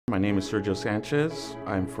My name is Sergio Sanchez.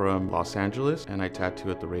 I'm from Los Angeles and I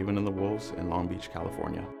tattoo at the Raven and the Wolves in Long Beach,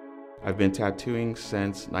 California. I've been tattooing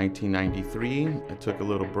since 1993. I took a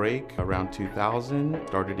little break around 2000,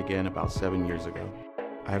 started again about 7 years ago.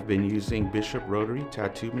 I've been using Bishop Rotary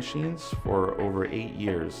tattoo machines for over 8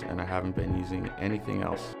 years and I haven't been using anything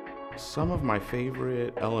else. Some of my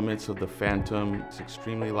favorite elements of the Phantom: it's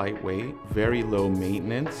extremely lightweight, very low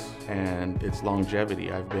maintenance, and its longevity.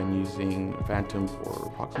 I've been using Phantom for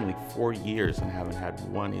approximately 4 years and haven't had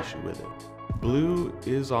one issue with it. Blue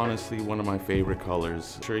is honestly one of my favorite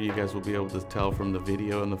colors. I'm sure you guys will be able to tell from the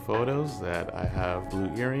video and the photos that I have blue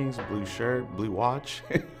earrings, blue shirt, blue watch.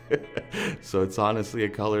 So it's honestly a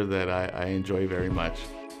color that I enjoy very much.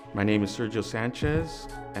 My name is Sergio Sanchez,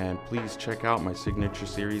 and please check out my signature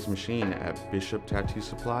series machine at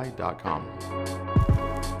bishoptattoosupply.com.